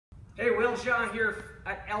Hey, Will Shaw here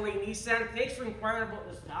at LA Nissan. Thanks for inquiring about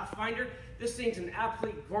this Pathfinder. This thing's an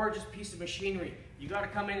absolutely gorgeous piece of machinery. You got to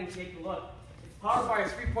come in and take a look. It's powered by a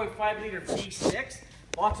 3.5 liter V6,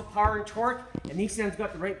 lots of power and torque, and Nissan's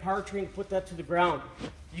got the right powertrain to put that to the ground.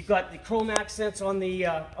 You've got the chrome accents on the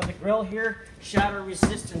grill here,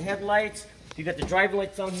 shatter-resistant headlights. You got the driving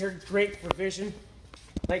lights on here, great for vision,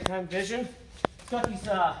 nighttime vision. It's got these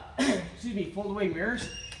fold-away mirrors.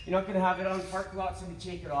 You're not going to have it on the parking lot, so you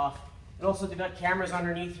take it off. And also they've got cameras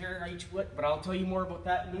underneath here, each foot, but I'll tell you more about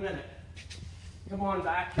that in a minute. Come on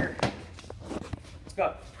back here. It's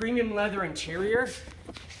got premium leather interior,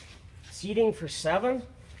 seating for 7,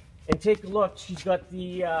 and take a look. She's got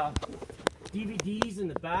the DVDs in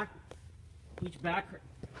the back, each back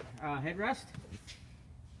headrest,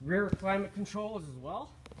 rear climate controls as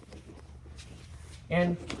well.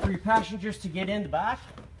 And for your passengers to get in the back,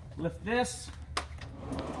 lift this,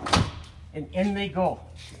 and in they go.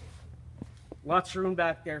 Lots of room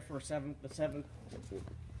back there for the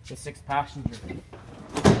 6th passenger.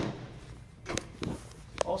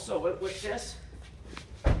 Also, with this,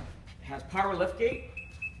 it has power liftgate,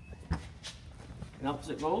 and up as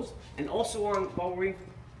it goes. And also on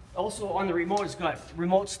the remote, it's got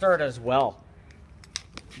remote start as well.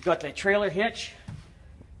 You've got the trailer hitch,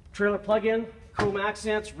 trailer plug-in, chrome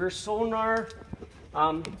accents, rear sonar.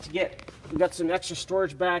 We've got some extra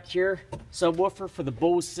storage back here, subwoofer for the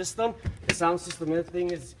Bose system. The sound system in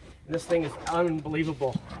this thing is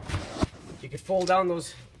unbelievable. You could fold down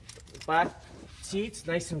those back seats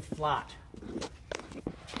nice and flat.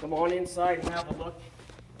 Come on inside and have a look.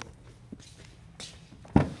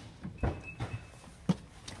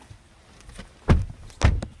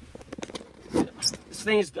 This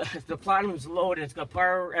thing is, the Platinum's loaded. It's got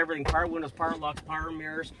power, everything, power windows, power locks, power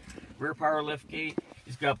mirrors, rear power liftgate.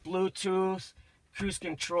 It's got Bluetooth, cruise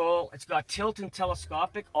control. It's got tilt and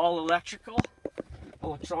telescopic, all electrical,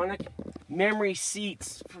 electronic, memory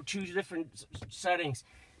seats for 2 different settings,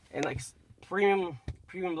 and like premium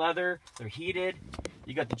leather. They're heated.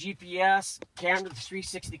 You got the GPS camera, the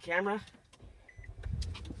 360 camera.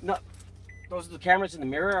 No, those are the cameras in the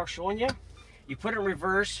mirror I was showing you. You put it in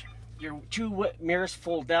reverse. Your 2 mirrors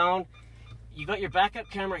fold down. You got your backup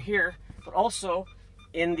camera here, but also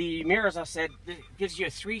in the mirrors, I said, it gives you a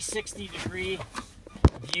 360-degree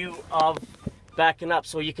view of backing up,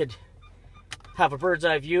 so you could have a bird's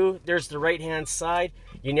eye view. There's the right-hand side.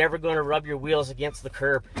 You're never going to rub your wheels against the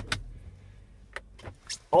curb.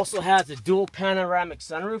 Also has a dual panoramic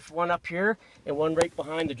sunroof, one up here and one right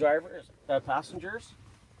behind the drivers, passengers.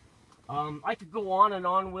 I could go on and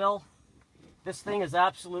on, Will. This thing is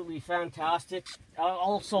absolutely fantastic.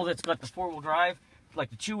 Also, it's got the 4-wheel drive,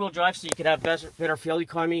 like the 2-wheel drive, so you could have better fuel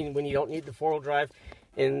economy when you don't need the 4-wheel drive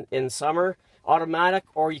in summer. Automatic,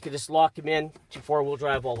 or you could just lock them in to 4-wheel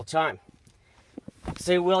drive all the time.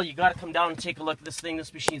 Say, Will, you got to come down and take a look at this thing.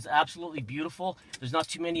 This machine is absolutely beautiful. There's not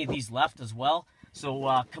too many of these left as well.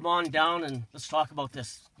 So come on down and let's talk about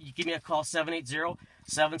this. You give me a call,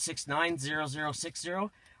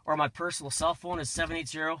 780-769-0060, or my personal cell phone is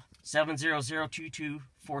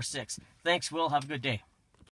 780-700-2246. Thanks, Will. Have a good day.